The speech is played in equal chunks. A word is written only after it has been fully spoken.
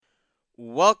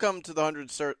Welcome to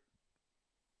the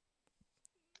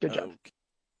Good job. oh,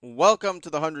 welcome to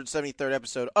the 173rd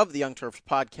episode of the YoungTerps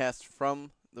podcast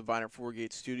from the Viner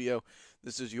Fourgate studio.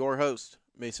 This is your host,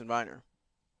 Mason Viner.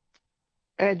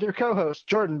 And your co-host,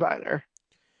 Jordan Biner.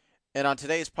 And on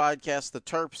today's podcast, the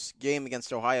Terps game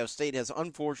against Ohio State has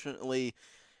unfortunately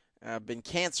been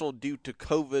canceled due to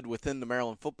COVID within the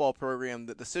Maryland football program.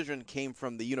 The decision came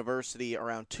from the university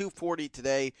around 2:40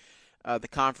 today. The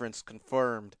conference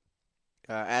confirmed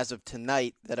as of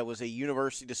tonight that it was a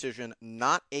university decision,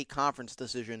 not a conference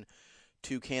decision,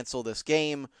 to cancel this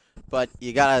game. But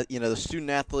you gotta, the student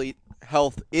athlete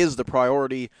health is the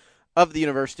priority of the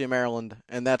University of Maryland,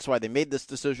 and that's why they made this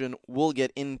decision. We'll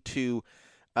get into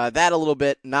that a little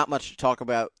bit. Not much to talk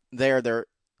about there. There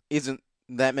isn't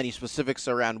that many specifics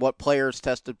around what players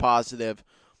tested positive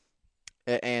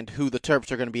and who the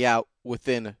Terps are going to be out with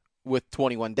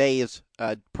 21 days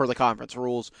per the conference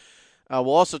rules.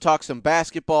 We'll also talk some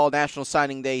basketball. National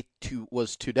Signing Day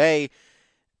was today.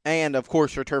 And, of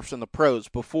course, your Terps and the pros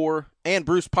and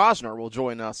Bruce Posner will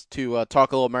join us to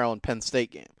talk a little Maryland Penn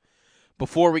State game.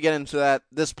 Before we get into that,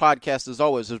 this podcast, as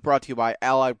always, is brought to you by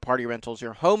Allied Party Rentals,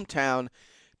 your hometown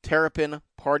Terrapin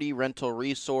party rental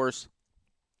resource.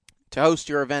 To host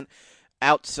your event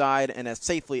outside and as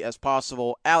safely as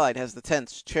possible, Allied has the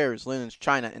tents, chairs, linens,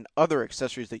 china, and other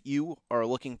accessories that you are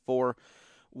looking for.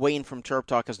 Wayne from Terp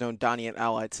Talk has known Donnie at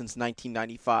Allied since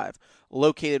 1995.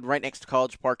 Located right next to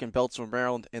College Park in Beltsville,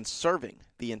 Maryland, and serving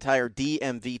the entire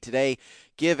DMV today,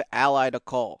 give Allied a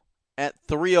call at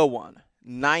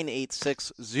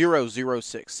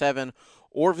 301-986-0067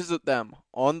 or visit them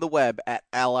on the web at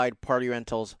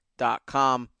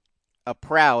alliedpartyrentals.com, a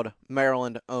proud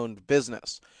Maryland-owned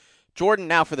business. Jordan,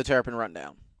 now for the Terrapin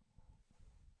Rundown.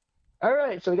 All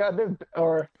right, so we got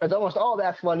it's almost all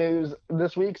basketball news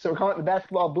this week. So we're calling it the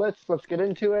Basketball Blitz. Let's get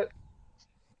into it.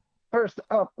 First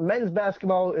up, men's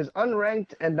basketball is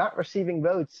unranked and not receiving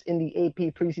votes in the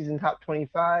AP preseason top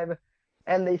 25.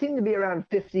 And they seem to be around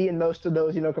 50 in most of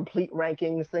those, complete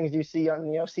rankings, things you see on,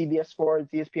 CBS Sports,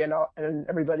 ESPN, and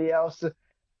everybody else.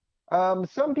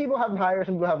 Some people have them higher,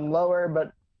 some people have them lower,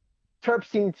 but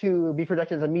Terps seem to be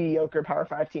projected as a mediocre Power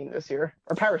 5 team this year,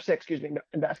 or Power 6, excuse me,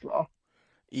 in basketball.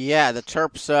 Yeah, the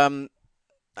Terps,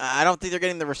 I don't think they're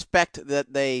getting the respect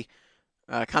that they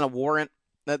kind of warrant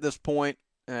at this point,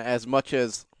 as much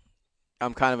as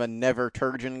I'm kind of a never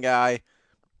Turgeon guy.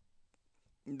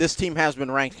 This team has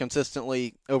been ranked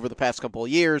consistently over the past couple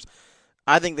of years.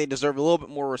 I think they deserve a little bit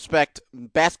more respect.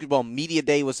 Basketball Media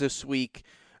Day was this week.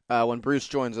 When Bruce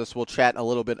joins us, we'll chat a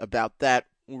little bit about that.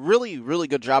 Really, really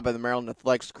good job by the Maryland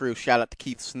Athletics crew. Shout out to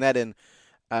Keith Sneddon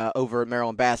over at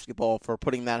Maryland Basketball for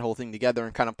putting that whole thing together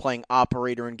and kind of playing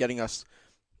operator and getting us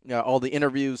all the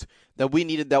interviews that we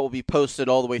needed that will be posted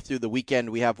all the way through the weekend.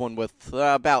 We have one with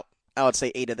about, I would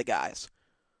say, 8 of the guys.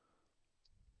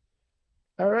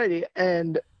 Alrighty,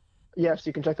 and yes,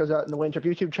 you can check those out in the Winter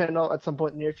YouTube channel at some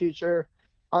point in the near future.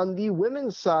 On the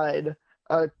women's side,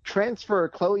 transfer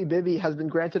Chloe Bibby has been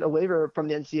granted a waiver from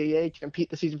the NCAA to compete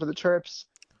this season for the Terps.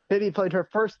 Bibby played her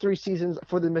first 3 seasons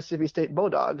for the Mississippi State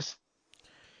Bulldogs.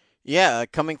 Yeah,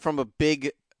 coming from a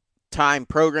big time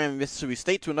program in Mississippi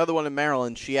State to another one in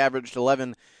Maryland, she averaged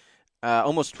 11,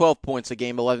 almost 12 points a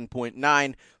game,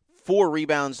 11.9, 4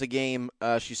 rebounds a game.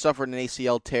 She suffered an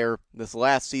ACL tear this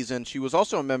last season. She was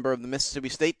also a member of the Mississippi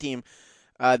State team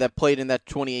that played in that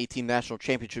 2018 national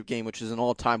championship game, which is an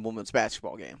all-time women's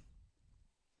basketball game.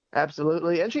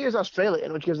 Absolutely, and she is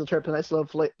Australian, which gives the Terps a nice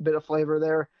little bit of flavor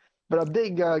there. But a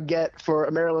big get for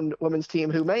a Maryland women's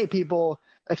team who many people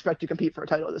expect to compete for a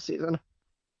title this season.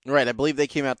 Right, I believe they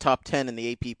came out top 10 in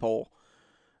the AP poll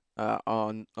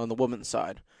on the women's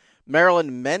side.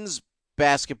 Maryland men's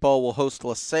basketball will host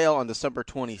LaSalle on December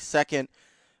 22nd.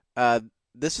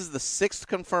 This is the 6th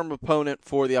confirmed opponent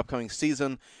for the upcoming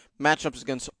season. Matchups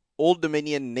against Old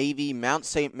Dominion, Navy, Mount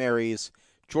St. Mary's,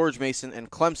 George Mason,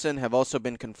 and Clemson have also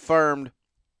been confirmed.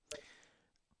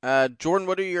 Jordan,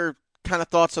 what are your kind of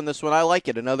thoughts on this one? I like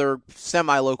it. Another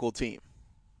semi-local team.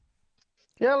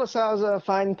 Yeah, LaSalle's a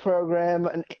fine program,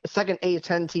 a second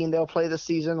A10 team they'll play this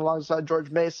season alongside George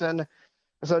Mason.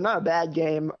 So not a bad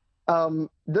game.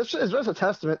 This is just a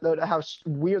testament, though, to how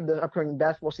weird the upcoming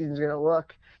basketball season is going to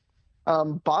look.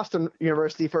 Boston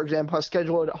University, for example, has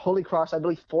scheduled Holy Cross, I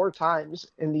believe, 4 times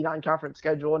in the non-conference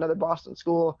schedule, another Boston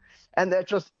school. And that's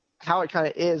just how it kind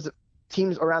of is.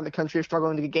 Teams around the country are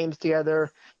struggling to get games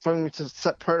together, struggling to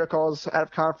set protocols out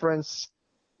of conference.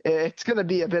 It's going to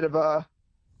be a bit of a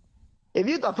if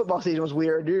you thought football season was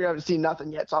weird, you haven't seen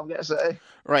nothing yet, so I'm going to say.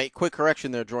 Right, quick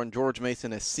correction there, Jordan. George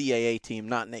Mason is CAA team,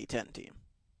 not an A10 team.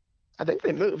 I think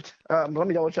they moved. Let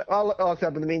me double check. I'll look it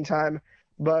up in the meantime.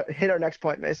 But hit our next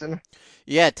point, Mason.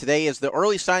 Yeah, today is the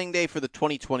early signing day for the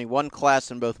 2021 class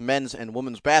in both men's and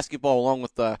women's basketball, along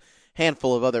with a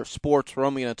handful of other sports. We're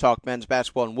only going to talk men's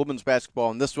basketball and women's basketball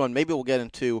in this one. Maybe we'll get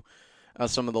into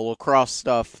some of the lacrosse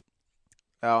stuff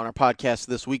on our podcast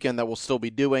this weekend that we'll still be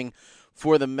doing.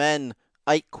 For the men,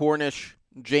 Ike Cornish,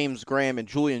 James Graham, and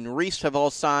Julian Reese have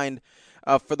all signed.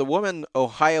 For the women,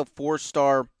 Ohio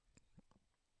four-star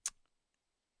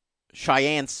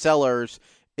Cheyenne Sellers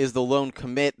is the lone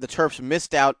commit. The Terps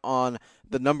missed out on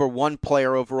the number one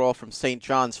player overall from St.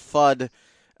 John's, Fudd.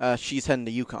 She's heading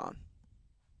to UConn.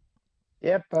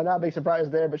 Yep, not a big surprise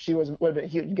there, but she would have been a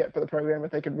huge get for the program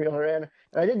if they could reel her in. And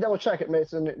I did double check it,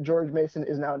 Mason. George Mason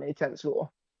is now an A10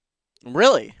 school.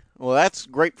 Really? Well, that's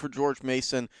great for George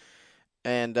Mason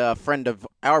and a friend of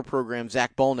our program,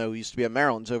 Zach Bolno, who used to be at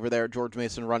Maryland's over there, George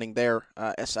Mason running their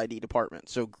SID department.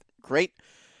 So great.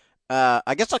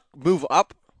 I guess I'll move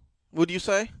up, would you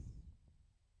say?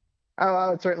 Oh, I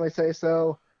would certainly say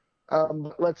so.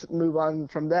 Let's move on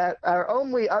from that. Our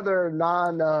only other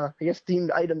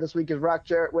themed item this week is Rock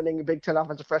Jarrett winning Big Ten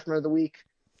Offensive Freshman of the Week.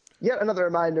 Yet another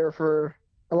reminder for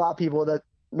a lot of people that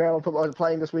Maryland football is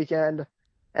playing this weekend,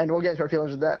 and we'll get into our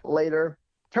feelings of that later.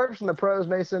 Terps and the pros,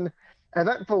 Mason.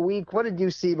 Eventful week. What did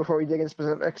you see before we dig into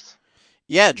specifics?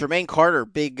 Yeah, Jermaine Carter,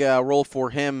 big role for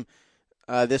him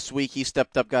this week. He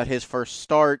stepped up, got his first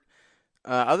start.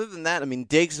 Other than that, I mean,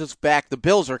 Diggs is back. The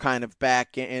Bills are kind of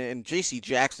back, and J.C.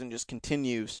 Jackson just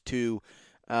continues to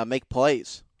make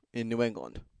plays in New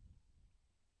England.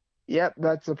 Yep,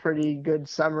 that's a pretty good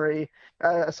summary.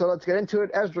 So let's get into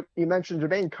it. As you mentioned,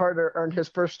 Jermaine Carter earned his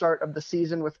first start of the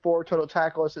season with 4 total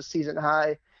tackles, his season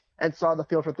high, and saw the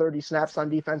field for 30 snaps on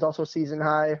defense, also season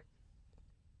high.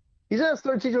 He's in his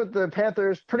third season with the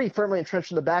Panthers, pretty firmly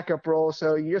entrenched in the backup role,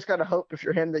 so you just got to hope if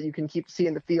you're him that you can keep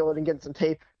seeing the field and getting some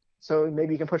tape, so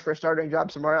maybe you can push for a starting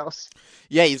job somewhere else.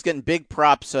 Yeah, he's getting big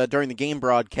props during the game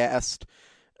broadcast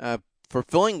for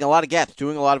filling a lot of gaps,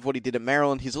 doing a lot of what he did at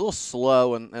Maryland. He's a little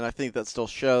slow, and I think that still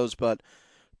shows, but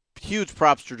huge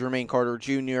props to Jermaine Carter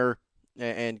Jr.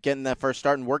 and getting that first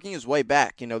start and working his way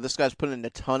back. You know, this guy's put in a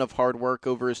ton of hard work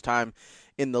over his time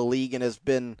in the league and has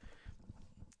been,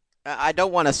 I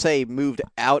don't want to say moved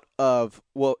out of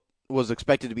what was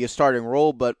expected to be a starting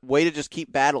role, but way to just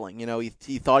keep battling. You know, he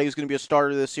thought he was going to be a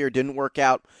starter this year, didn't work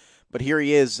out, but here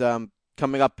he is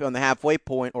coming up on the halfway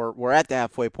point, or we're at the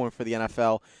halfway point for the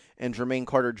NFL, and Jermaine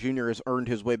Carter Jr. has earned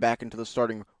his way back into the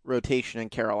starting rotation in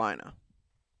Carolina.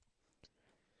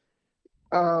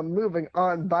 Moving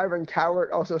on, Byron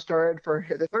Cowart also started for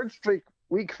the third straight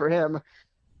week for him.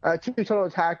 2 total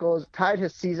tackles, tied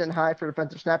his season high for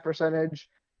defensive snap percentage.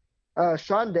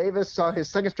 Sean Davis saw his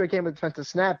second straight game with defensive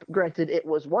snap. Granted, it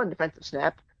was 1 defensive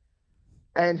snap,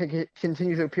 and he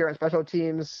continued to appear on special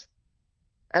teams.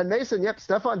 And Mason, yep,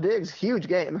 Stephon Diggs, huge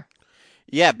game.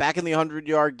 Yeah, back in the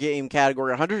 100-yard game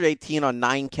category, 118 on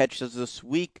 9 catches this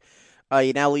week.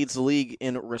 He now leads the league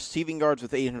in receiving yards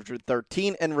with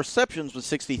 813 and receptions with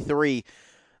 63.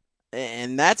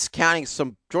 And that's counting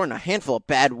a handful of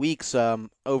bad weeks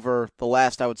over the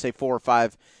last, I would say, 4 or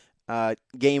 5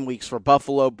 game weeks for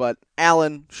Buffalo. But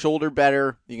Allen, shoulder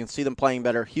better. You can see them playing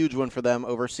better. Huge win for them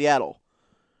over Seattle.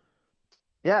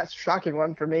 Yeah, it's a shocking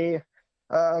one for me.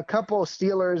 A couple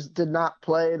Steelers did not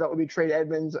play. That would be Trey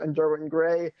Edmonds and Derwin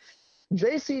Gray.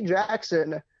 J.C.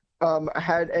 Jackson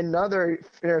had another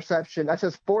interception. That's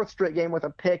his 4th straight game with a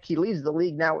pick. He leads the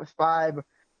league now with 5.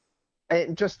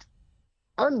 And just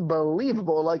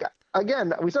unbelievable. Like,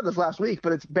 again, we said this last week,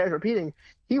 but it's bears repeating.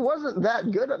 He wasn't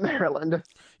that good at Maryland.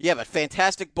 Yeah, but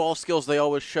fantastic ball skills they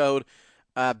always showed.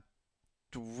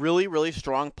 Really, really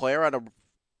strong player.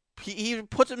 He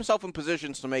puts himself in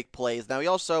positions to make plays. Now, he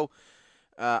also,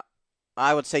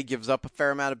 I would say, gives up a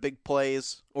fair amount of big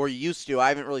plays, or he used to. I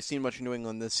haven't really seen much in New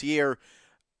England this year.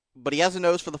 But he has a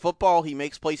nose for the football. He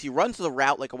makes plays. He runs the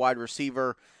route like a wide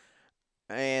receiver.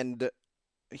 And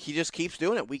he just keeps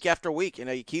doing it week after week. You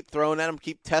know, you keep throwing at him,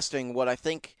 keep testing what I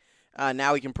think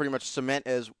now he can pretty much cement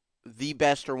as the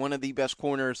best or one of the best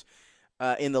corners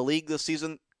in the league this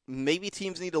season. Maybe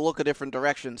teams need to look a different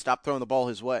direction, stop throwing the ball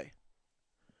his way.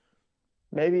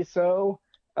 Maybe so.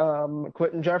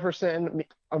 Quentin Jefferson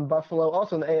on Buffalo,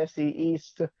 also in the AFC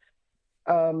East,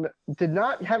 did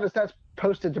not have his stats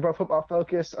posted to Pro Football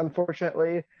Focus,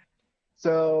 unfortunately.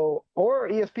 So, or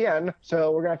ESPN.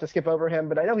 So we're gonna have to skip over him.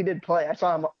 But I know he did play. I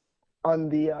saw him on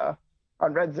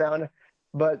Red Zone,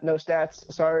 but no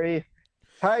stats. Sorry.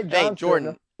 Ty Johnson. Hey,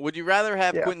 Jordan, would you rather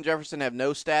have Yeah. Quentin Jefferson have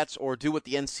no stats or do what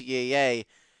the NCAA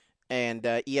and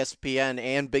ESPN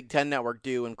and Big Ten Network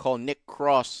do and call Nick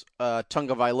Cross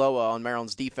Tunga Vailoa on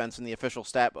Maryland's defense in the official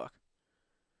stat book?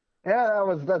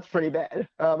 Yeah, that's pretty bad.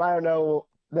 I don't know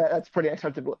that's pretty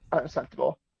acceptable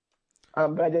unacceptable.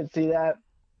 But I did see that.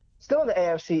 Still in the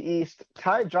AFC East,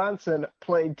 Ty Johnson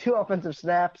played 2 offensive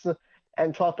snaps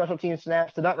and 12 special team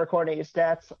snaps, did not record any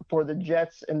stats for the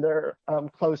Jets in their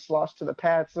close loss to the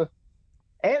Pats.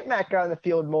 Ant Mac got on the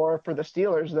field more for the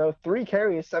Steelers, though. 3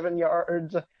 carries, 7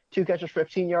 yards, 2 catches,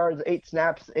 15 yards, 8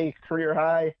 snaps, a career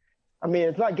high. I mean,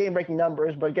 it's not game breaking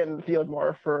numbers, but getting the field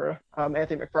more for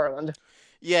Anthony McFarland.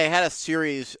 Yeah, he had a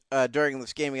series during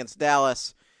this game against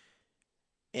Dallas,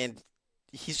 and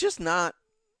he's just not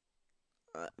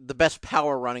the best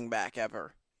power running back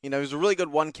ever. You know, he's a really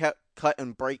good cut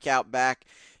and breakout back.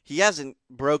 He hasn't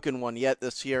broken one yet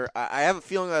this year. I have a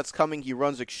feeling that's coming. He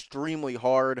runs extremely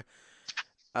hard.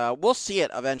 We'll see it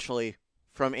eventually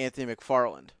from Anthony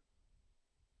McFarland.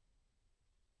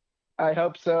 I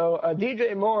hope so.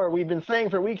 DJ Moore, we've been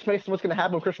saying for weeks, Mason, what's going to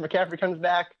happen when Christian McCaffrey comes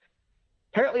back.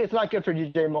 Apparently, it's not good for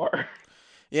DJ Moore.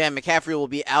 Yeah, McCaffrey will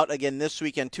be out again this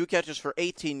weekend. 2 catches for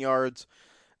 18 yards.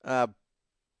 Uh,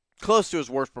 Close to his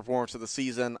worst performance of the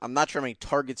season. I'm not sure how many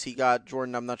targets he got,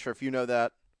 Jordan. I'm not sure if you know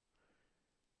that.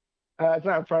 It's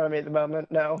not in front of me at the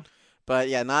moment, no. But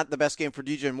yeah, not the best game for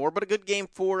DJ Moore, but a good game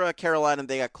for Carolina.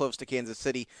 They got close to Kansas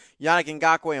City. Yannick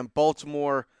Ngakoue in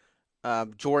Baltimore.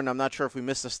 Jordan, I'm not sure if we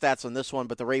missed the stats on this one,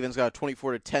 but the Ravens got a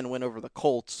 24-10 win over the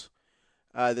Colts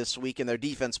this week, and their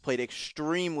defense played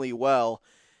extremely well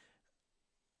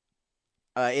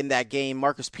in that game.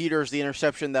 Marcus Peters, the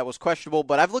interception that was questionable,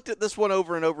 but I've looked at this one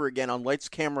over and over again on Lights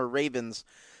Camera Ravens.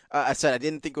 I said I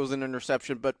didn't think it was an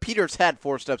interception, but Peters had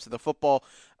 4 steps to the football.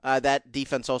 That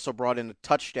defense also brought in a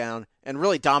touchdown and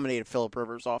really dominated Phillip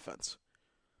Rivers' offense.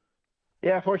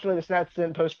 Yeah, fortunately, the stats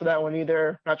didn't post for that one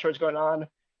either. Not sure what's going on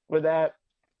with that.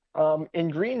 In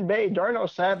Green Bay, Darnell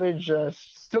Savage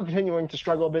still continuing to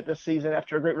struggle a bit this season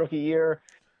after a great rookie year.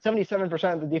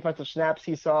 77% of the defensive snaps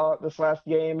he saw this last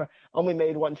game. Only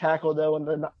made 1 tackle, though, in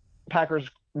the Packers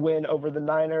win over the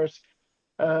Niners.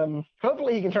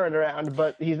 Hopefully he can turn it around,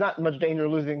 but he's not in much danger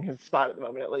of losing his spot at the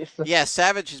moment, at least. Yeah,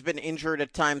 Savage has been injured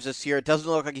at times this year. It doesn't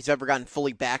look like he's ever gotten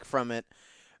fully back from it.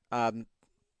 Um,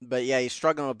 but yeah, he's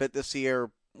struggling a bit this year.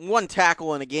 1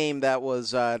 tackle in a game that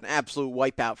was an absolute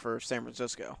wipeout for San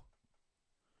Francisco.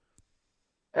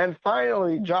 And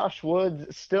finally, Josh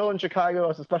Woods, still in Chicago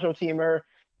as a special teamer,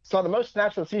 saw the most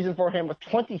snaps of the season for him with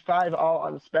 25 all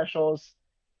on specials.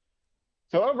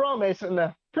 So overall, Mason,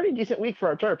 a pretty decent week for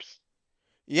our Terps.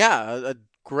 Yeah, a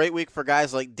great week for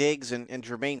guys like Diggs and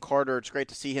Jermaine Carter. It's great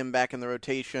to see him back in the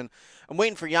rotation. I'm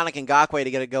waiting for Yannick Ngakoue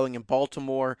to get it going in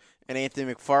Baltimore, and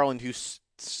Anthony McFarland, who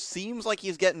seems like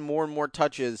he's getting more and more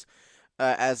touches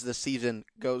as the season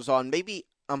goes on. Maybe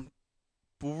I'm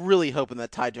really hoping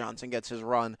that Ty Johnson gets his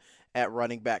run at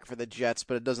running back for the Jets,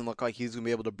 but it doesn't look like he's going to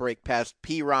be able to break past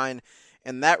P. Ryan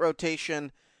in that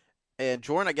rotation. And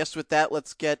Jordan, I guess with that,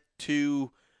 let's get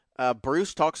to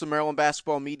Bruce talks to Maryland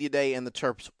Basketball Media Day and the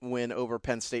Terps win over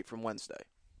Penn State from Wednesday.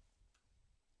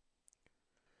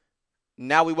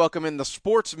 Now we welcome in the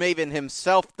sports maven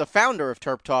himself, the founder of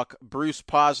Terp Talk, Bruce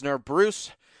Posner.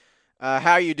 Bruce,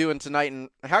 how are you doing tonight, and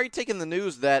how are you taking the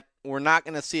news that we're not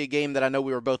going to see a game that I know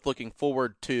we were both looking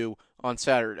forward to on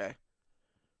Saturday?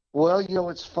 Well,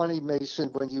 it's funny, Mason,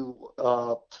 when you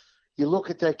look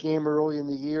at that game early in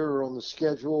the year or on the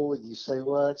schedule, and you say,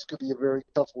 well, it's going to be a very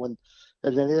tough one.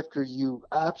 And then after you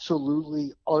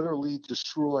absolutely, utterly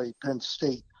destroy Penn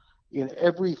State in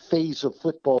every phase of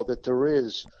football that there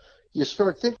is, you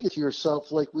start thinking to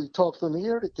yourself, like we talked on the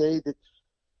air today, that,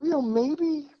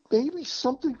 maybe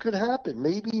something could happen.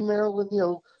 Maybe Maryland,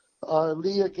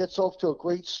 Leah gets off to a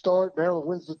great start. Maryland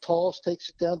wins the toss, takes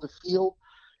it down the field,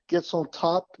 gets on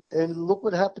top. And look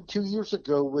what happened 2 years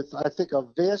ago with, I think, a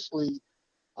vastly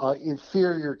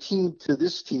inferior team to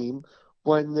this team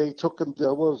when they took them to,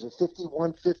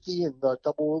 51-50 in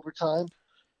double overtime.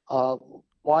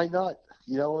 Why not?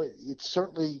 It's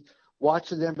certainly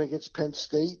watching them against Penn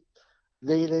State.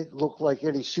 They didn't look like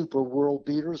any super world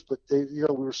beaters, but we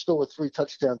were still a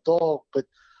 3-touchdown dog. But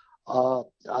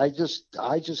I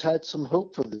just had some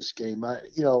hope for this game.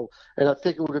 And I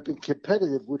think it would have been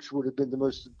competitive, which would have been the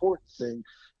most important thing,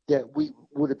 that we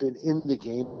would have been in the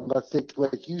game. I think,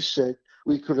 like you said,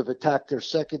 we could have attacked their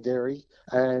secondary,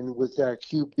 and with our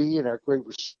QB and our great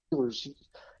receivers,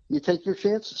 you take your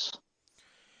chances.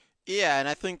 Yeah, and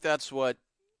I think that's what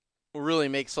really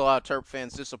makes a lot of Terp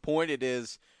fans disappointed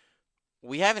is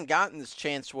we haven't gotten this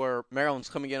chance where Maryland's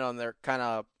coming in on their kind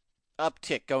of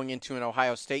uptick going into an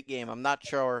Ohio State game. I'm not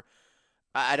sure.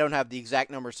 I don't have the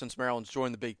exact number since Maryland's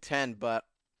joined the Big Ten, but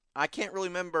I can't really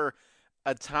remember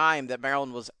a time that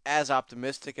Maryland was as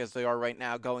optimistic as they are right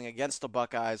now going against the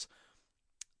Buckeyes.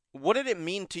 What did it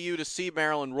mean to you to see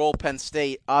Maryland roll Penn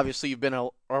State? Obviously, you've been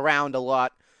around a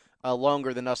lot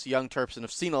longer than us young Terps and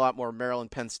have seen a lot more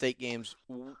Maryland Penn State games.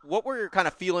 What were your kind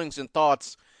of feelings and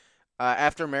thoughts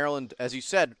after Maryland, as you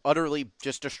said, utterly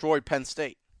just destroyed Penn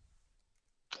State?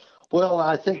 Well,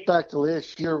 I think back to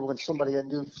last year when somebody I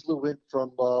knew flew in from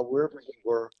wherever you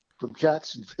were, from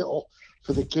Jacksonville,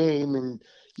 for the game, and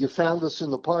you found us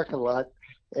in the parking lot,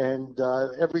 and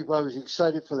everybody was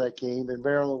excited for that game, and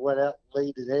Maryland went out and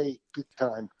laid an egg big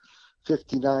time,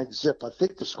 59 zip, I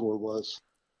think the score was,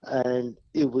 and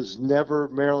it was never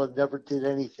Maryland never did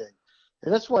anything,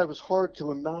 and that's why it was hard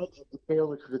to imagine that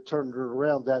Maryland could have turned it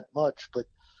around that much, but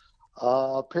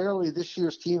apparently, this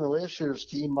year's team and last year's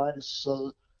team, minus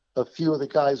a few of the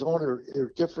guys on,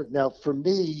 are different. Now, for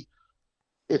me,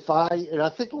 and I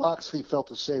think Loxley felt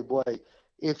the same way,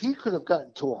 if he could have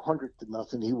gotten to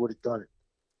 100-0, he would have done it,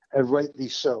 and rightly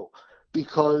so,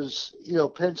 because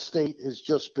Penn State has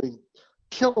just been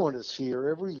killing us here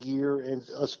every year, and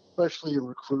especially in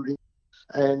recruiting.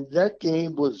 And that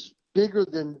game was bigger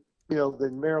than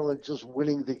Maryland just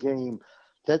winning the game.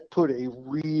 That put a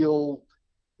real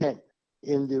dent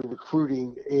in the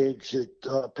recruiting edge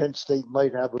that Penn State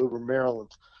might have over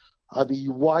Maryland. I mean,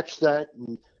 you watch that,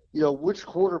 and which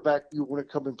quarterback do you want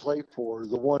to come and play for?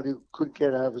 The one who couldn't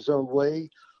get out of his own way,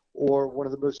 or one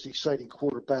of the most exciting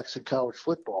quarterbacks in college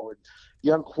football? And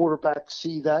young quarterbacks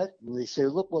see that, and they say,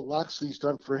 "Look what Loxley's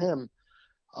done for him."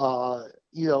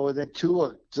 And then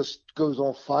Tua just goes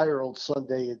on fire on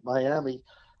Sunday in Miami,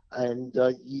 and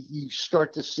you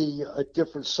start to see a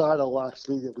different side of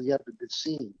Loxley that we haven't been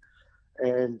seeing.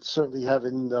 And certainly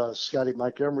having Scotty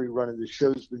Montgomery running the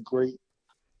show has been great.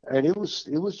 And it was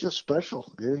just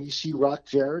special. You see Rock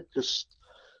Jarrett just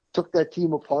took that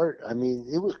team apart. I mean,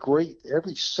 it was great.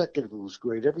 Every second of it was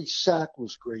great. Every sack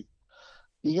was great.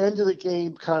 The end of the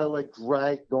game kind of like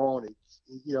dragged on.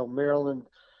 Maryland,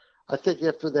 I think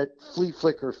after that flea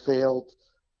flicker failed,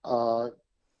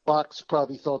 Fox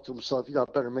probably thought to himself, I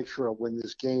better make sure I win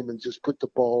this game and just put the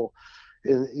ball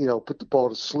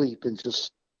to sleep and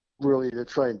just really to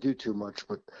try and do too much.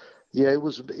 But yeah, it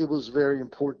was very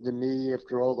important to me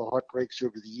after all the heartbreaks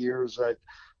over the years.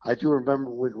 I do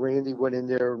remember when Randy went in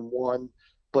there and won,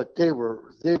 but they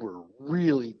were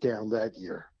really down that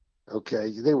year.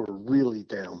 Okay, they were really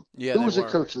down. Yeah, Who they was the were.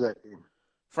 coach of that team?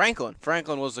 Franklin.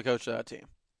 Franklin was the coach of that team.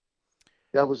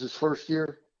 That was his first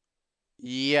year.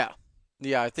 Yeah.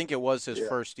 Yeah, I think it was his Yeah.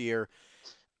 first year.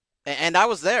 And I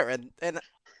was there. And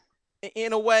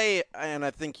in a way, and I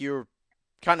think you're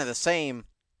kind of the same,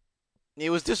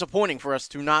 it was disappointing for us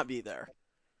to not be there.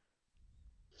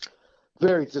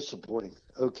 Very disappointing.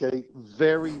 Okay,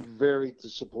 very, very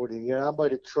disappointing. Yeah, I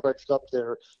might have trudged up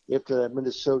there after that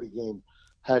Minnesota game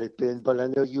had it been, but I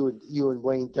know you and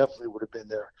Wayne definitely would have been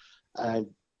there.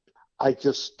 And I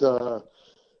just, and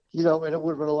it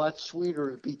would have been a lot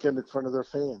sweeter to beat them in front of their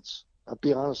fans. I'll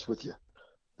be honest with you.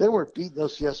 They weren't beating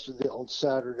us yesterday on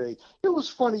Saturday. It was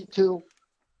funny too.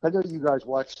 I know you guys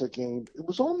watched the game. It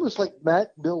was almost like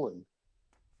Matt Millen,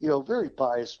 very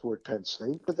biased toward Penn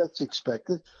State, but that's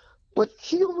expected. But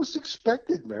he almost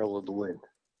expected Maryland to win.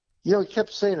 He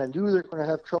kept saying, I knew they were going to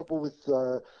have trouble with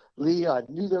Lee. I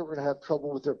knew they were going to have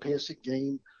trouble with their passing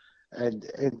game. And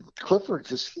Clifford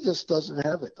he just doesn't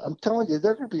have it. I'm telling you,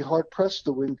 they're going to be hard pressed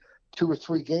to win 2 or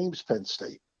 3 games, Penn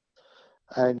State.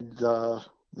 And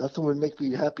nothing would make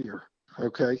me happier,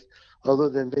 okay, other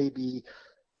than maybe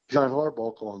John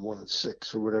Harbaugh going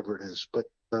 1-6 or whatever it is. But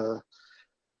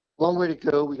long way to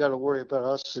go. We got to worry about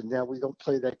us, and now we don't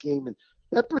play that game. And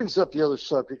that brings up the other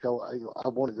subject I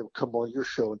wanted to come on your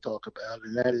show and talk about,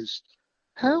 and that is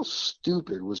how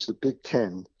stupid was the Big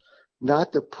Ten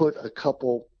not to put a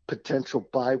couple potential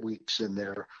bye weeks in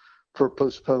there for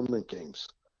postponement games.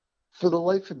 For the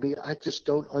life of me, I just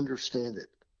don't understand it.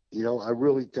 I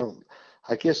really don't.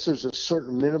 I guess there's a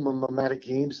certain minimum amount of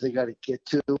games they got to get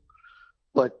to,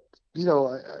 but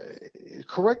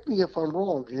correct me if I'm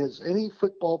wrong. Has any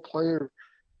football player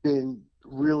been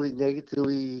really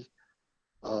negatively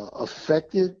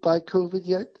affected by COVID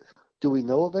yet? Do we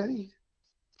know of any?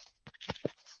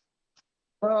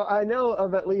 Well, I know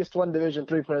of at least one Division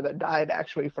III player that died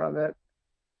actually from it.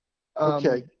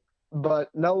 Okay.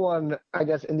 But no one, I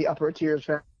guess, in the upper tiers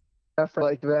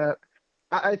like that.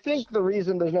 I think the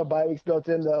reason there's no bye weeks built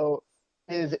in, though,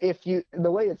 is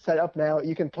the way it's set up now,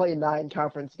 you can play 9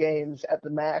 conference games at the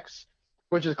max,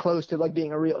 which is close to like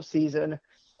being a real season.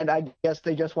 And I guess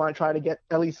they just want to try to get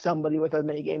at least somebody with as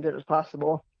many games as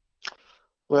possible.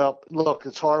 Well, look,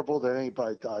 it's horrible that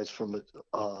anybody dies from it,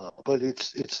 but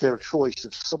it's their choice.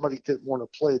 If somebody didn't want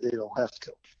to play, they don't have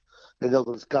to. I know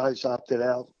those guys opted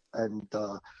out, and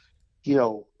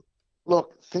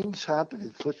Look, things happen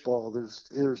in football.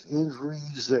 There's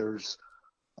injuries. There's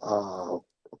uh,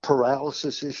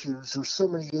 paralysis issues. There's so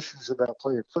many issues about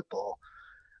playing football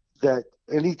that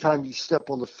anytime you step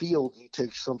on the field, you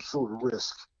take some sort of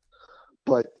risk.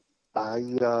 But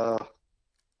I, uh,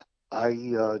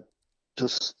 I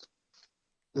just,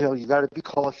 you got to be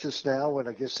cautious now. And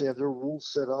I guess they have their rules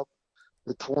set up.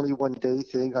 The 21-day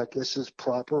thing, I guess, is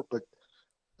proper. But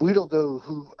we don't know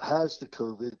who has the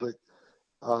COVID. But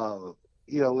uh,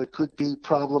 it could be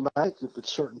problematic with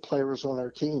certain players on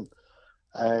our team.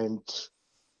 And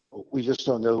we just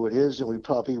don't know who it is, and we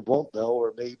probably won't know,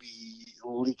 or maybe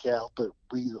it'll leak out. But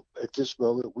at this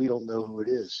moment, we don't know who it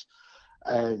is,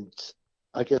 and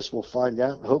I guess we'll find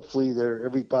out. Hopefully,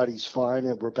 everybody's fine,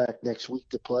 and we're back next week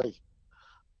to play.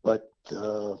 But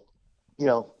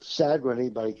sad when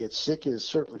anybody gets sick. It is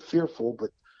certainly fearful,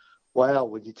 but wow,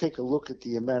 when you take a look at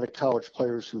the amount of college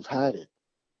players who've had it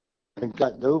and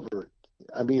gotten over it,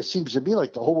 I mean, it seems to me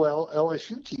like the whole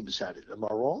LSU team has had it. Am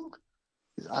I wrong?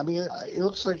 I mean, it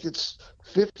looks like it's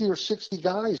 50 or 60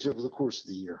 guys over the course of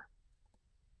the year.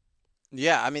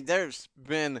 Yeah, I mean, there's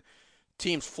been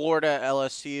teams, Florida,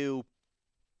 LSU.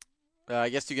 I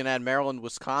guess you can add Maryland,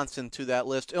 Wisconsin to that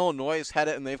list. Illinois has had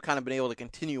it, and they've kind of been able to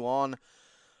continue on.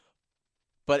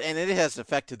 And it has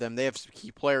affected them. They have some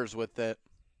key players with it.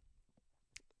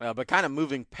 But kind of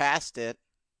moving past it,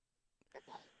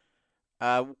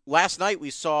 last night we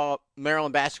saw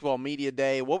Maryland Basketball Media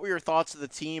Day. What were your thoughts of the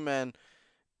team,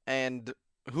 and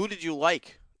who did you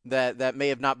like that may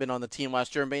have not been on the team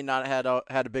last year and may not have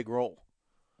had a big role?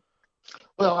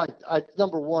 Well, I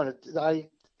number one, I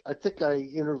think I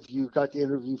got to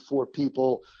interview 4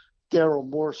 people. Daryl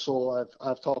Morsell,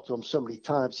 I've talked to him so many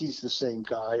times. He's the same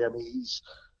guy. I mean, he's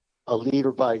a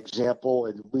leader by example,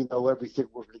 and we know everything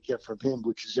we're going to get from him,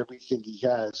 which is everything he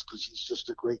has, because he's just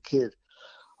a great kid.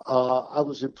 I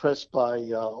was impressed by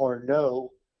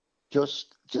Arnaud,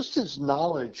 just his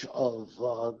knowledge of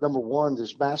number one,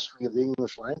 his mastery of the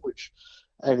English language,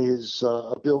 and his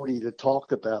ability to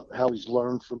talk about how he's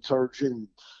learned from Turgeon,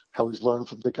 how he's learned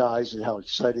from the guys, and how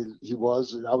excited he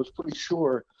was. And I was pretty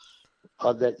sure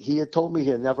that he had told me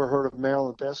he had never heard of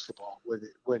Maryland basketball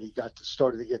when he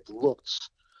started to get the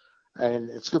looks. And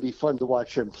it's going to be fun to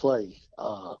watch him play.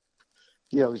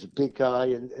 He's a big guy.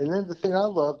 And then the thing I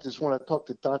loved is when I talked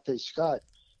to Dante Scott,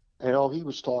 and all he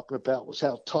was talking about was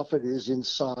how tough it is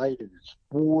inside and it's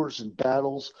wars and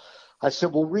battles. I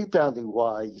said, well, rebounding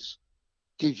wise,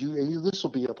 this will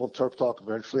be up on Turf Talk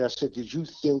eventually. I said, did you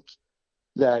think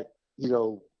that,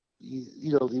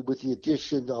 with the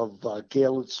addition of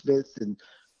Galen Smith and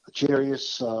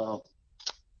Jarius,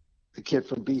 the kid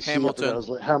from BC, I was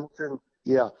like, Hamilton,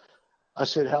 yeah. I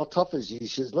said, how tough is he? He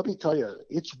says, let me tell you,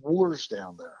 it's wars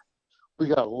down there. We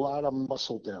got a lot of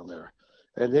muscle down there,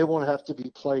 and they won't have to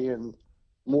be playing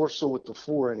more so with the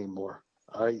 4 anymore.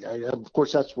 Of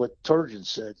course, that's what Turgeon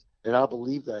said, and I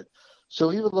believe that.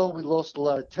 So even though we lost a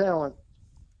lot of talent,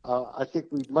 I think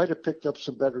we might have picked up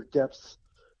some better depth.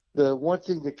 The one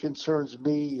thing that concerns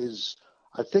me is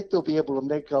I think they'll be able to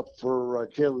make up for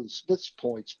Jalen Smith's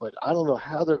points, but I don't know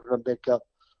how they're going to make up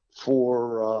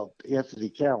for Anthony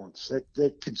Callens.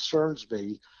 That concerns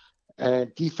me.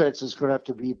 And defense is going to have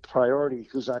to be a priority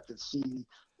because I could see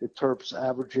the Terps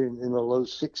averaging in the low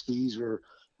 60s or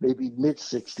maybe mid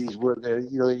 60s, where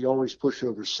they always push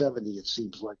over 70. It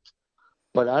seems like,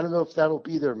 but I don't know if that'll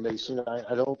be there, Mason.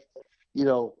 I don't.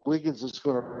 Wiggins is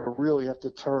going to really have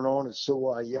to turn on, and so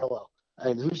will Yellow.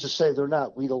 And who's to say they're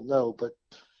not? We don't know, but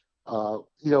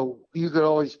you could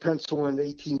always pencil in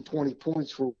 18, 20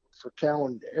 points for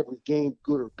Cowan every game,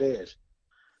 good or bad.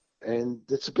 And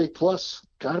it's a big plus.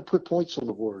 Got to put points on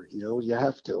the board. You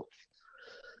have to.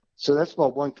 So that's my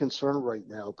one concern right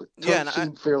now. But Terps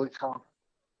seem fairly calm.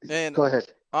 And go ahead.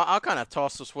 I'll kind of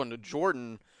toss this one to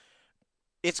Jordan.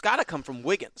 It's got to come from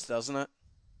Wiggins, doesn't it?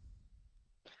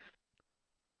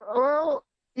 Well,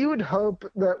 you would hope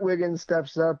that Wiggins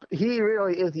steps up. He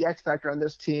really is the X factor on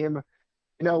this team.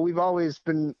 We've always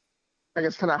been, I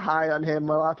guess, kind of high on him.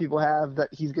 A lot of people have that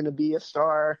he's going to be a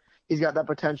star. He's got that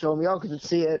potential, and we all could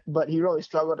see it, but he really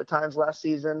struggled at times last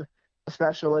season,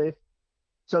 especially.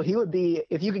 So he would be,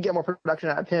 if you could get more production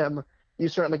out of him, you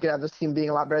certainly could have this team being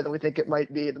a lot better than we think it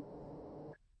might be.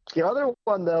 The other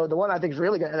one, though, the one I think is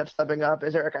really going to end up stepping up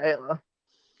is Eric Ayala.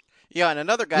 Yeah, and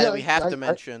another guy that we have to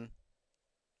mention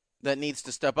that needs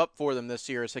to step up for them this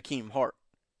year is Hakeem Hart,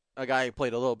 a guy who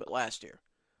played a little bit last year.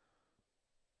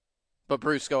 But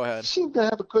Bruce, go ahead. He seemed to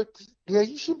have a good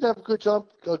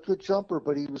jumper,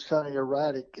 but he was kind of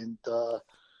erratic. And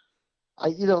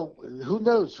who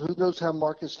knows? Who knows how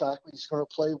Marcus Stockley's going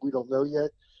to play? We don't know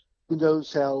yet. Who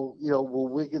knows how, will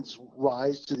Wiggins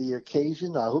rise to the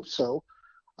occasion? I hope so.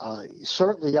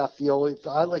 Certainly, I feel if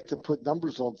I like to put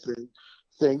numbers on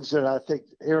things, and I think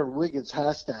Aaron Wiggins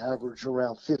has to average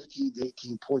around 15 to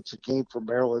 18 points a game for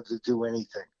Maryland to do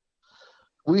anything.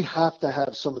 We have to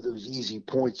have some of those easy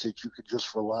points that you could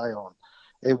just rely on.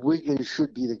 And Wiggins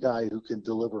should be the guy who can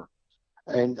deliver.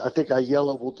 And I think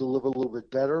Ayala will deliver a little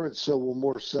bit better, and so will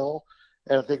Morcell.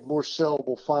 And I think Morcell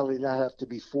will finally not have to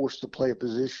be forced to play a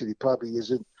position he probably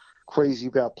isn't crazy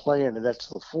about playing, and that's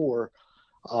the 4.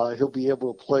 He'll be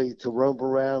able to play to roam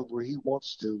around where he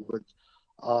wants to. But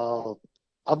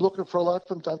I'm looking for a lot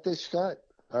from Dante Scott.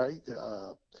 All right.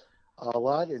 A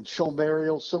lot. And Sean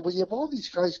Mariel. So when you have all these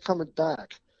guys coming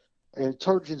back, and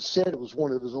Turgeon said it was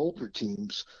one of his older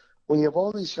teams, when you have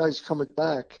all these guys coming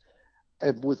back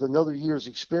and with another year's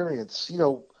experience,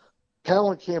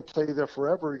 Cowan can't play there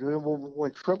forever.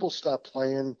 When Trimble stopped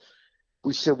playing,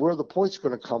 we said, where are the points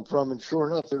going to come from? And sure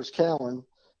enough, there's Cowan.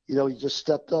 He just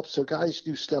stepped up. So guys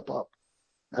do step up.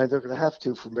 And they're going to have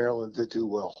to for Maryland to do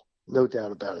well. No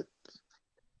doubt about it.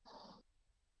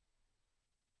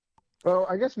 Well,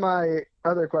 I guess my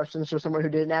other question is for someone who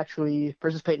didn't actually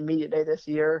participate in Media Day this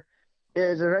year.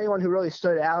 Is there anyone who really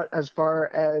stood out as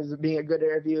far as being a good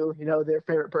interview, their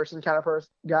favorite person kind of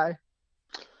guy?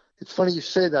 It's funny you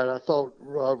say that. I thought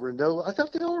Renault, I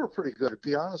thought they all were pretty good, to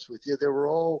be honest with you. They were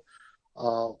all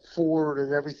forward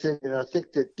and everything. And I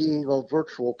think that being on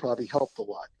virtual probably helped a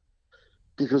lot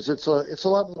because it's a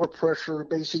lot more pressure.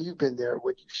 Basically, you've been there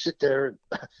when you sit there and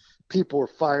people are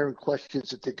firing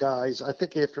questions at the guys. I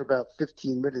think after about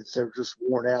 15 minutes, they're just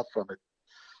worn out from it.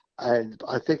 And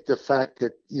I think the fact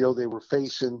that, they were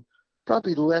facing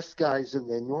probably less guys than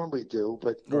they normally do,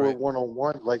 but more Right.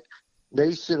 one-on-one. Like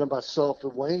Mason and myself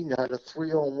and Wayne had a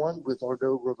 3-on-1 with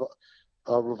Arnaud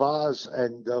Ravaz,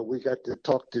 and we got to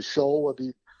talk to Scholl. I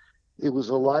mean, it was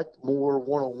a lot more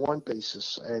one-on-one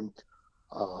basis. And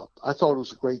I thought it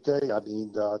was a great day. I mean,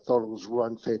 I thought it was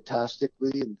run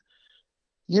fantastically. And,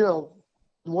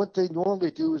 what they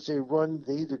normally do is they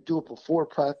either do it before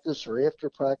practice or after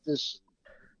practice.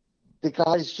 The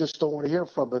guys just don't want to hear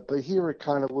from it. But here it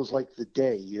kind of was like the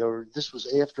day. This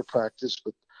was after practice,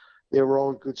 but they were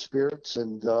all in good spirits.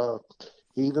 And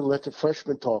he even let the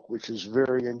freshmen talk, which is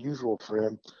very unusual for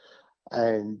him.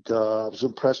 And I was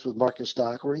impressed with Marcus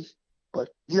Dockery. But,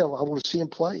 I want to see him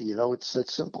play. It's that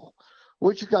simple.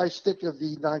 What did you guys think of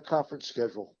the non-conference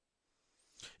schedule?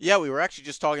 Yeah, we were actually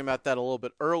just talking about that a little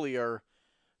bit earlier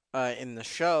in the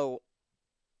show.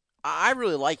 I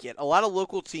really like it. A lot of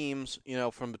local teams,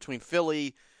 from between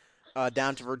Philly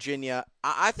down to Virginia.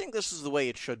 I think this is the way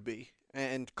it should be.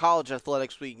 And college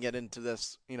athletics, we can get into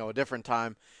this, a different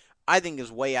time. I think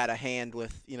is way out of hand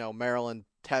with, Maryland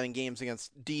having games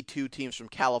against D2 teams from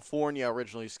California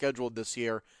originally scheduled this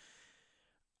year.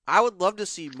 I would love to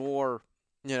see more,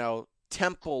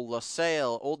 Temple,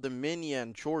 LaSalle, Old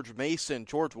Dominion, George Mason,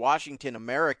 George Washington,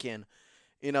 American,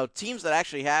 teams that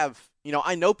actually have,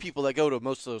 I know people that go to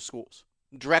most of those schools.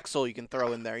 Drexel, you can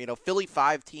throw in there. Philly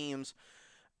 5 teams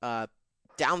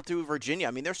down through Virginia.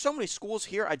 I mean, there's so many schools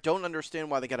here. I don't understand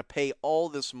why they got to pay all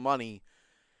this money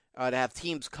to have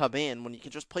teams come in when you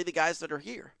can just play the guys that are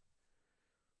here.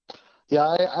 Yeah,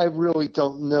 I really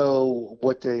don't know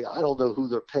I don't know who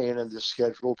they're paying in this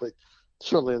schedule, but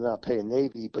certainly they're not paying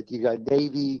Navy. But you got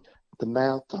Navy, the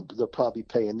Mount, they're probably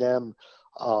paying them.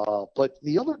 But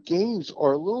the other games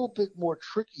are a little bit more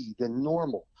tricky than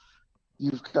normal.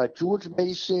 You've got George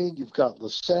Mason, you've got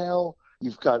LaSalle,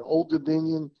 you've got Old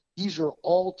Dominion. These are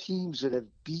all teams that have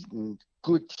beaten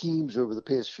good teams over the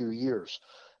past few years.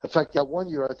 In fact, that one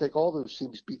year, I think all those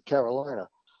teams beat Carolina.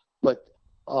 But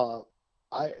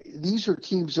these are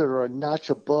teams that are a notch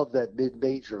above that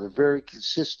mid-major. They're very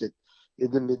consistent in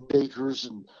the mid-majors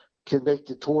and can make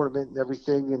the tournament and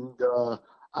everything. And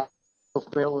I don't know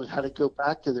if Maryland had to go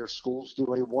back to their schools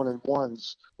doing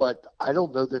one-and-ones, but I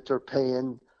don't know that they're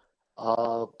paying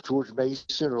George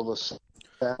Mason or LaSalle.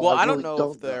 Well, I I don't really know if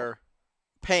don't know. they're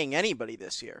paying anybody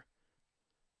this year.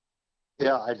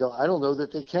 Yeah, I don't know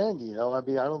that they can. I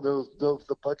mean, I don't know if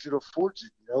the budget affords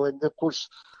it. And of course,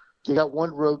 they got one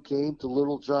road game to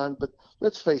Little John, but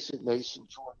let's face it, Mason,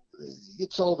 Jordan,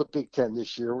 it's all the Big Ten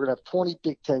this year. We're gonna have 20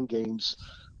 Big Ten games.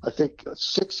 I think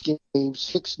 6 games,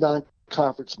 6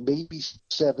 non-conference, maybe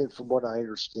 7, from what I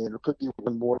understand. There could be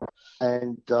one more.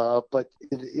 And but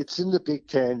it's in the Big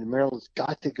Ten. And Maryland's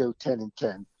got to go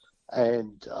 10-10.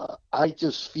 And I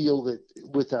just feel that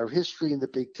with our history in the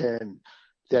Big Ten,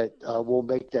 that we'll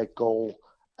make that goal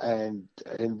and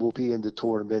we'll be in the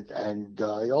tournament. And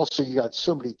also, you got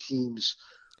so many teams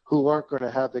who aren't going to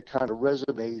have the kind of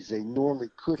resumes they normally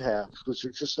could have because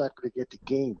they're just not going to get the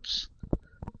games.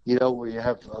 where you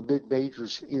have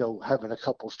mid-majors, having a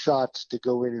couple shots to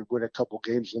go in and win a couple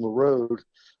games on the road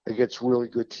against really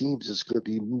good teams is going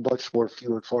to be much more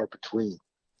few and far between.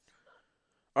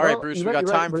 All right, Well, Bruce, you we might got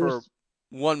be right, time for Bruce.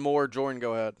 one more. Jordan,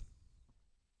 go ahead.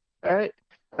 All right.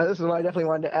 This is what I definitely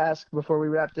wanted to ask before we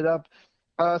wrapped it up.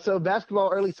 So basketball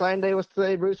early sign day was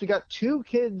today, Bruce. We got two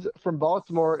kids from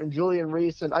Baltimore, and Julian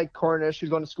Reese and Ike Cornish, who's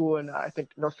going to school in I think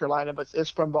North Carolina, but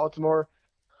is from Baltimore.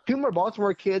 Two more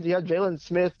Baltimore kids. You have Jalen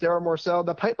Smith, Daryl Morcell.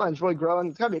 The pipeline's really growing.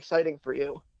 It's gotta be exciting for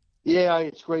you. Yeah,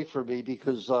 it's great for me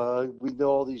because we know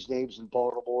all these names in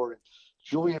Baltimore. And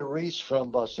Julian Reese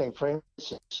from St.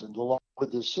 Francis, and along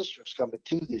with his sisters coming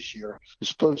too this year, is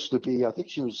supposed to be. I think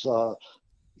she was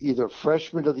either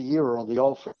freshman of the year or on the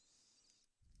All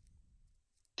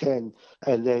 10,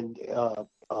 and then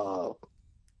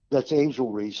that's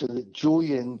Angel Reese, and then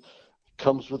Julian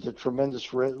comes with a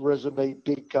tremendous resume,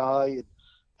 big guy. And,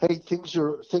 hey, things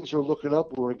are looking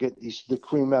up. We're getting the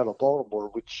cream out of Baltimore,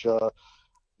 which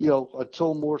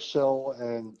until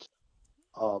Morcell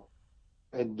uh,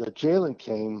 and Jalen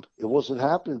came, it wasn't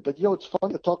happening. But it's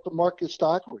fun to talk to Marcus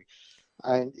Dockery,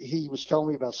 and he was telling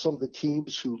me about some of the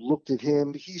teams who looked at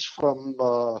him. He's from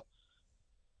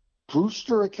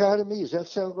Brewster Academy. Does that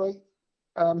sound right?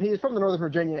 He's from the Northern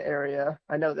Virginia area.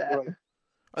 I know that. Right.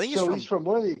 I think he's So he's from.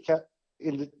 from one of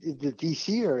the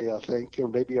DC area, I think, or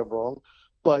maybe I'm wrong.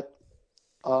 But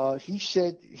he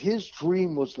said his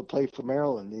dream was to play for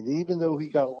Maryland, and even though he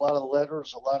got a lot of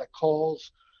letters, a lot of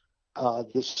calls,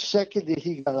 the second that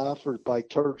he got offered by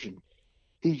Turgeon,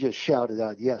 he just shouted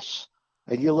out yes.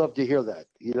 And you love to hear that,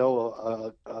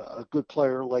 a good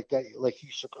player like that, like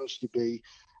he's supposed to be,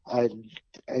 and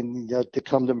to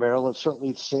come to Maryland,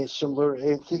 certainly similar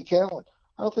to Anthony Cowan.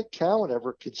 I don't think Cowan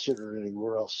ever considered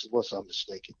anywhere else, unless I'm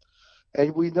mistaken.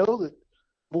 And we know that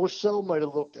Morcell might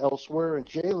have looked elsewhere in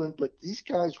Jalen, but these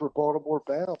guys were Baltimore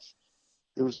bound.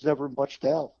 There was never much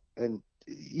doubt. And,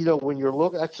 when you're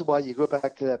looking, that's why you go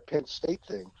back to that Penn State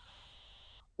thing.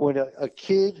 When a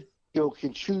kid,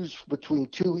 can choose between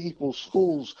two equal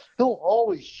schools, he'll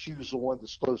always choose the one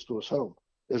that's close to his home,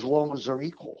 as long as they're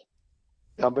equal.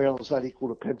 Now, Maryland's not equal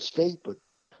to Penn State, but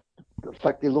in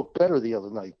fact, they looked better the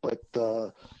other night. But,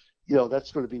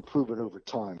 that's going to be proven over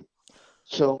time.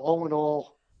 So, all in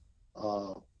all,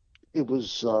 it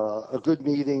was a good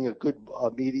meeting, a good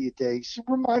media day. It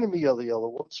reminded me of the other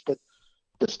ones, but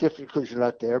it's different because you're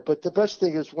not there. But the best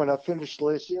thing is when I finished the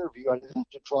last interview, I didn't have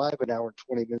to drive an hour and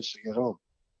 20 minutes to get home.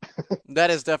 That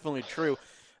is definitely true.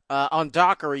 On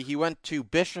Dockery, he went to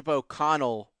Bishop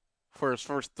O'Connell for his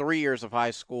first 3 years of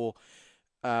high school,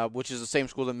 which is the same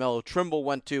school that Mello Trimble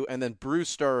went to, and then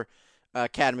Brewster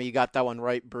Academy. You got that one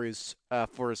right, Bruce,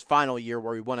 for his final year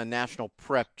where he won a national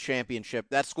prep championship.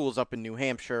 That school is up in New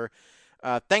Hampshire.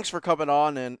 Thanks for coming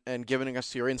on and giving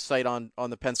us your insight on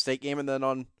the Penn State game and then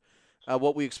on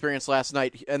what we experienced last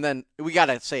night. And then we got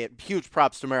to say it, huge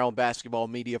props to Maryland basketball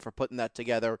media for putting that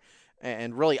together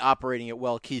and really operating it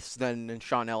well, Keith Sneddon and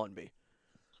Sean Ellenby.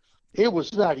 It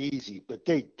was not easy, but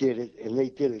they did it, and they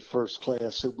did it first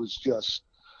class. It was just,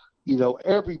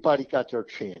 everybody got their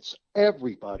chance.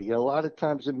 Everybody. A lot of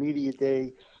times in media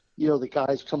day, the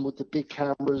guys come with the big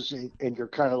cameras, and you're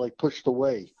kind of like pushed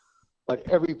away. But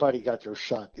everybody got their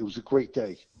shot. It was a great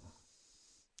day.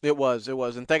 It was.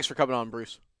 And thanks for coming on,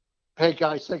 Bruce. Hey,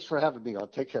 guys, thanks for having me on.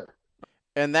 Take care.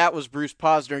 And that was Bruce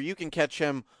Posner. You can catch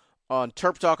him on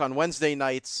Terp Talk on Wednesday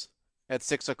nights at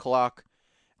 6 o'clock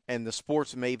and the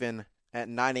Sports Maven at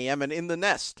 9 a.m. and in the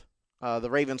Nest, the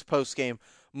Ravens postgame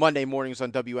Monday mornings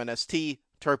on WNST,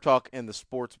 Terp Talk, and the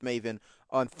Sports Maven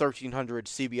on 1300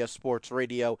 CBS Sports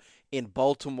Radio in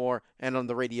Baltimore and on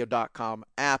the radio.com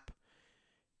app.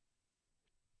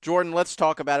 Jordan, let's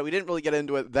talk about it. We didn't really get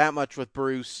into it that much with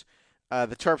Bruce.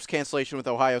 The Terps cancellation with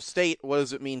Ohio State, what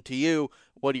does it mean to you?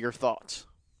 What are your thoughts?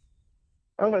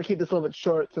 I'm going to keep this a little bit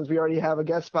short since we already have a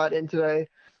guest spot in today.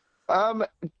 To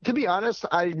be honest,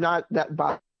 I'm not that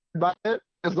bothered by it.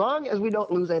 As long as we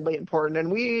don't lose anybody important,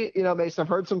 and we, Mason, have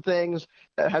heard some things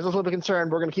that has us a little bit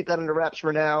concerned. We're going to keep that under wraps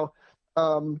for now.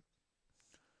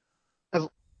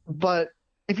 But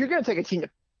if you're going to take a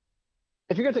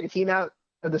team out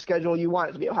of the schedule, you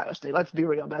want it to be Ohio State. Let's be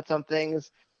real about some things.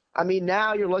 I mean,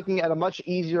 now you're looking at a much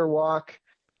easier walk.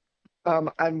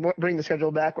 I'm bringing the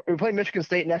schedule back. We're playing Michigan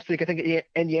State next week. I think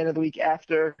Indiana the week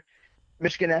after.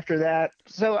 Michigan after that.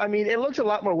 So, I mean, it looks a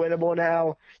lot more winnable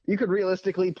now. You could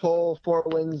realistically pull 4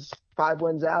 wins, 5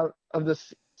 wins out of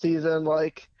this season.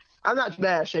 Like, I'm not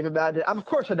bad shape about it. Of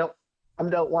course, I don't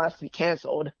want us to be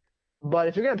canceled. But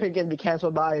if you're going to pick it to be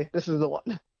canceled by, this is the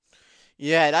one.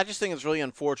 Yeah, and I just think it's really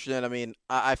unfortunate. I mean,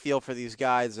 I feel for these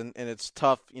guys, and it's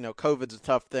tough. COVID's a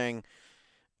tough thing,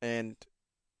 and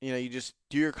You just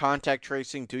do your contact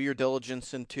tracing, do your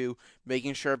diligence into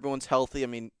making sure everyone's healthy. I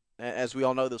mean, as we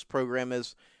all know, this program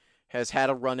has had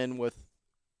a run-in with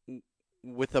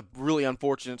a really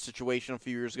unfortunate situation a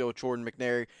few years ago with Jordan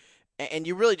McNair. And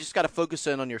you really just got to focus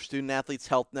in on your student athletes'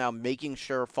 health now, making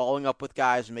sure, following up with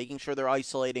guys, making sure they're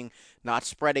isolating, not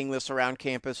spreading this around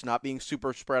campus, not being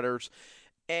super spreaders,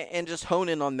 and just hone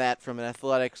in on that from an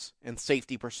athletics and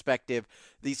safety perspective.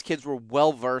 These kids were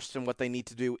well versed in what they need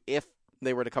to do if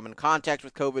they were to come in contact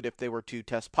with COVID, if they were to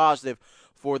test positive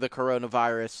for the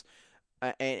coronavirus.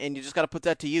 And you just got to put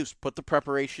that to use. Put the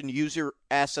preparation, use your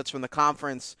assets from the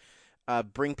conference,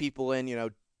 bring people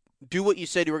in, do what you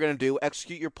said you were going to do,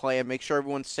 execute your plan, make sure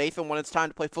everyone's safe, and when it's time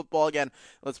to play football again,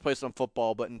 let's play some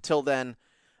football. But until then,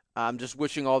 I'm just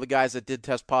wishing all the guys that did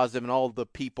test positive and all the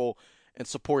people and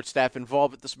support staff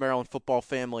involved with this Maryland football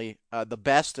family the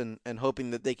best, and hoping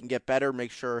that they can get better,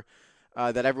 make sure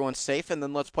that everyone's safe, and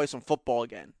then let's play some football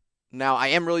again. Now, I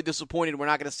am really disappointed we're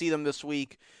not going to see them this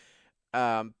week.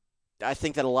 I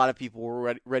think that a lot of people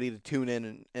were ready to tune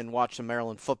in and watch some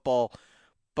Maryland football,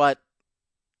 but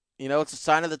it's a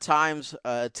sign of the times.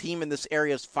 A team in this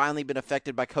area has finally been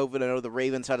affected by COVID. I know the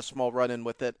Ravens had a small run-in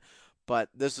with it, but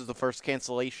this is the first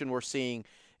cancellation we're seeing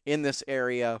in this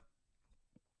area,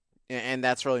 and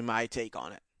that's really my take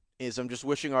on it. I'm just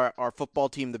wishing our football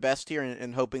team the best here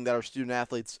and hoping that our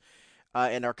student-athletes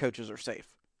and our coaches are safe.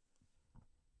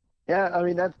 Yeah, I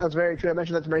mean, that's very true. I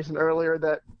mentioned that to Mason earlier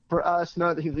that for us,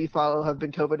 none of the teams we follow have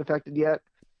been COVID affected yet.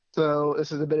 So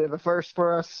this is a bit of a first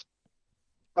for us.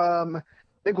 I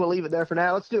think we'll leave it there for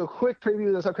now. Let's do a quick preview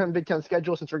of this upcoming Big Ten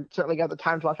schedule since we're certainly got the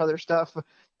time to watch other stuff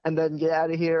and then get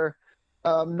out of here.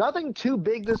 Nothing too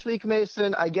big this week,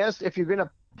 Mason. I guess if you're going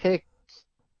to pick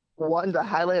one to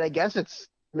highlight, I guess it's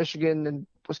Michigan and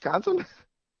Wisconsin.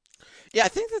 Yeah, I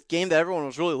think the game that everyone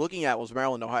was really looking at was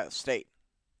Maryland-Ohio State.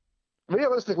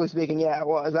 Realistically speaking, yeah, it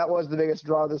was. That was the biggest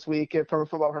draw this week from a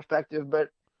football perspective. But,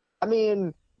 I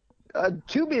mean,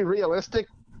 to be realistic,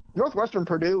 Northwestern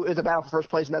Purdue is about first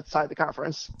place in that side of the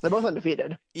conference. They're both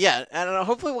undefeated. Yeah, and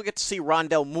hopefully we'll get to see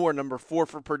Rondell Moore, number 4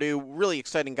 for Purdue. Really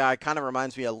exciting guy. Kind of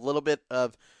reminds me a little bit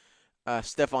of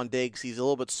Stephon Diggs. He's a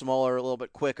little bit smaller, a little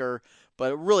bit quicker,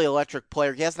 but a really electric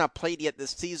player. He has not played yet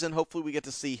this season. Hopefully we get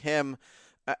to see him.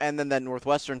 And then that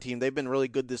Northwestern team, they've been really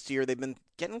good this year. They've been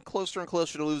getting closer and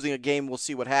closer to losing a game. We'll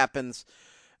see what happens.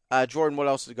 Jordan, what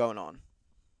else is going on?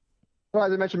 Well,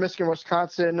 as I mentioned, Michigan,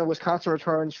 Wisconsin. Wisconsin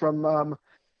returns from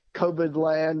COVID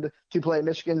land to play a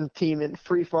Michigan team in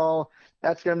free fall.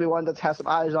 That's going to be one that has some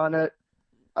eyes on it.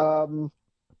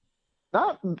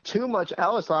 Not too much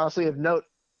else, honestly, of note.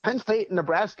 Penn State and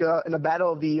Nebraska in a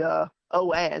battle of the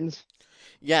O-Ns.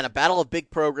 Yeah, in a battle of big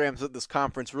programs that this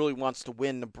conference really wants to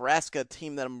win. Nebraska, a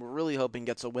team that I'm really hoping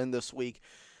gets a win this week.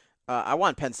 I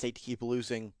want Penn State to keep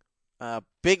losing.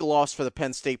 Big loss for the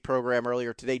Penn State program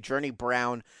earlier today. Journey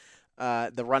Brown,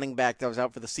 the running back that was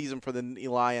out for the season for the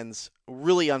Lions,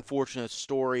 really unfortunate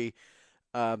story.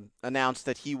 Announced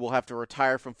that he will have to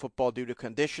retire from football due to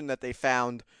condition that they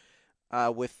found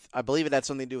with, I believe it had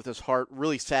something to do with his heart.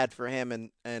 Really sad for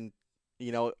him, and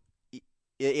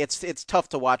it's tough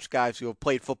to watch guys who have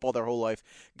played football their whole life,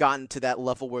 gotten to that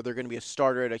level where they're going to be a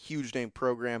starter at a huge name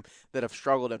program that have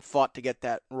struggled and fought to get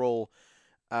that role,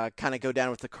 kind of go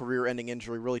down with a career-ending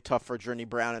injury. Really tough for Journey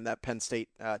Brown and that Penn State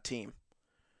team.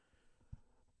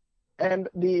 And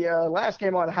the last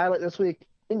game I want to highlight this week,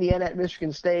 Indiana at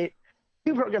Michigan State.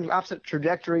 Two programs opposite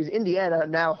trajectories. Indiana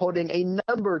now holding a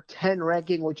number 10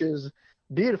 ranking, which is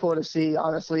beautiful to see.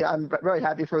 Honestly, I'm very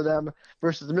happy for them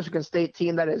versus the Michigan State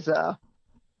team that is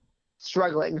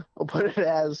struggling. We'll put it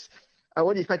as.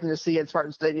 What are you expecting to see at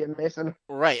Spartan Stadium, Mason?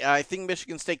 Right. I think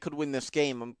Michigan State could win this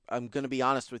game. I'm going to be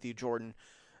honest with you, Jordan.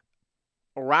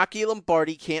 Rocky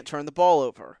Lombardi can't turn the ball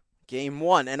over. Game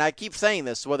 1. And I keep saying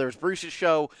this, whether it's Bruce's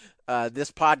show, this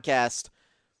podcast,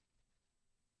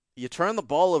 you turn the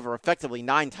ball over effectively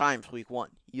 9 times week 1.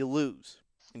 You lose.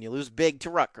 And you lose big to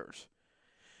Rutgers.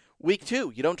 Week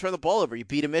 2, you don't turn the ball over. You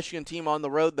beat a Michigan team on the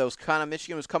road.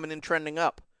 Michigan was coming in trending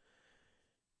up.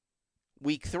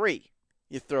 Week 3,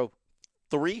 you throw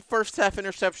 3 first-half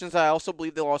interceptions. I also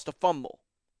believe they lost a fumble.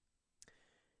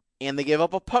 And they give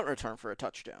up a punt return for a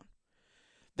touchdown.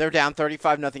 They're down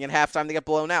 35-0 at halftime. They get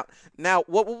blown out. Now,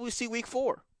 what will we see week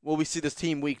 4? Will we see this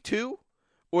team week 2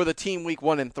 or the team week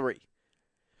 1 and 3?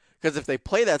 Because if they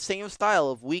play that same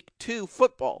style of week 2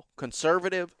 football,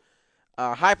 conservative,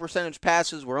 high percentage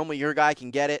passes where only your guy can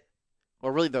get it,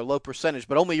 or really they're low percentage,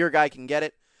 but only your guy can get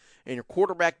it, and your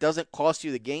quarterback doesn't cost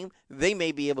you the game, they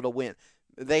may be able to win.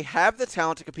 They have the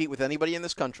talent to compete with anybody in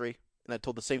this country, and I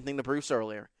told the same thing to Bruce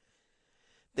earlier.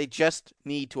 They just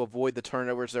need to avoid the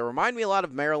turnovers. They remind me a lot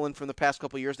of Maryland from the past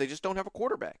couple of years. They just don't have a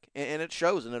quarterback, and it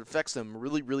shows, and it affects them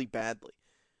really, really badly.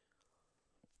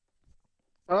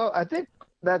 Oh, I think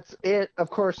that's it. Of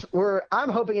course, I'm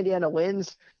hoping Indiana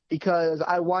wins because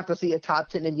I want to see a top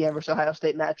 10 Indiana versus Ohio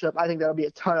State matchup. I think that'll be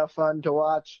a ton of fun to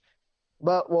watch.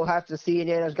 But we'll have to see.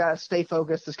 Indiana's got to stay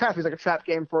focused. This kind of feels like a trap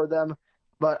game for them.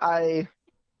 But I'm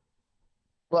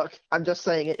just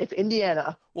saying it. If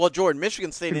Indiana Well, Jordan,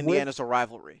 Michigan State could win, Indiana's a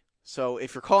rivalry. So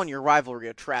if you're calling your rivalry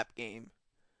a trap game,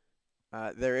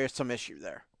 there is some issue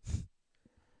there.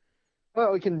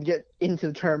 well, we can get into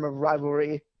the term of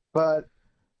rivalry. But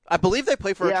I believe they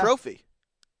play for a yeah, trophy.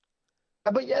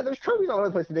 there's trophies all over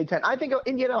the place in the Big Ten. I think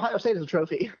Indiana Ohio State is a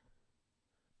trophy.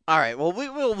 All right, well,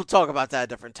 we'll talk about that at a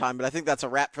different time, but I think that's a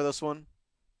wrap for this one.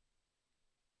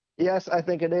 Yes, I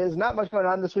think it is. Not much going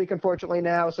on this week, unfortunately,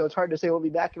 now, so it's hard to say we'll be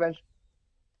back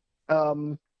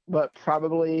eventually. But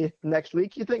probably next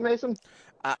week, you think, Mason?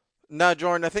 No,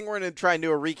 Jordan, I think we're going to try and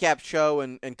do a recap show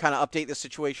and kind of update the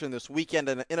situation this weekend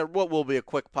in what will be a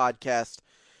quick podcast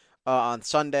on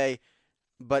Sunday.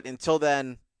 But until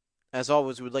then, as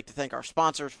always, we'd like to thank our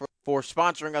sponsors for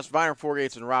sponsoring us, Viner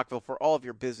Forgates in Rockville, for all of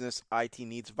your business IT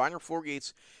needs. Viner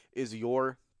Forgates is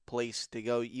your place to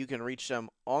go. You can reach them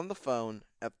on the phone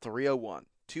at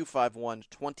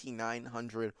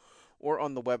 301-251-2900 or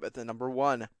on the web at the number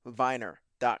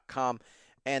 1viner.com.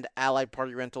 And Allied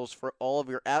Party Rentals for all of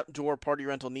your outdoor party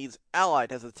rental needs.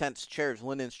 Allied has the tents, chairs,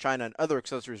 linens, china, and other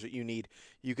accessories that you need.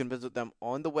 You can visit them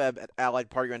on the web at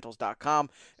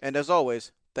alliedpartyrentals.com. And as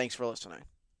always, thanks for listening.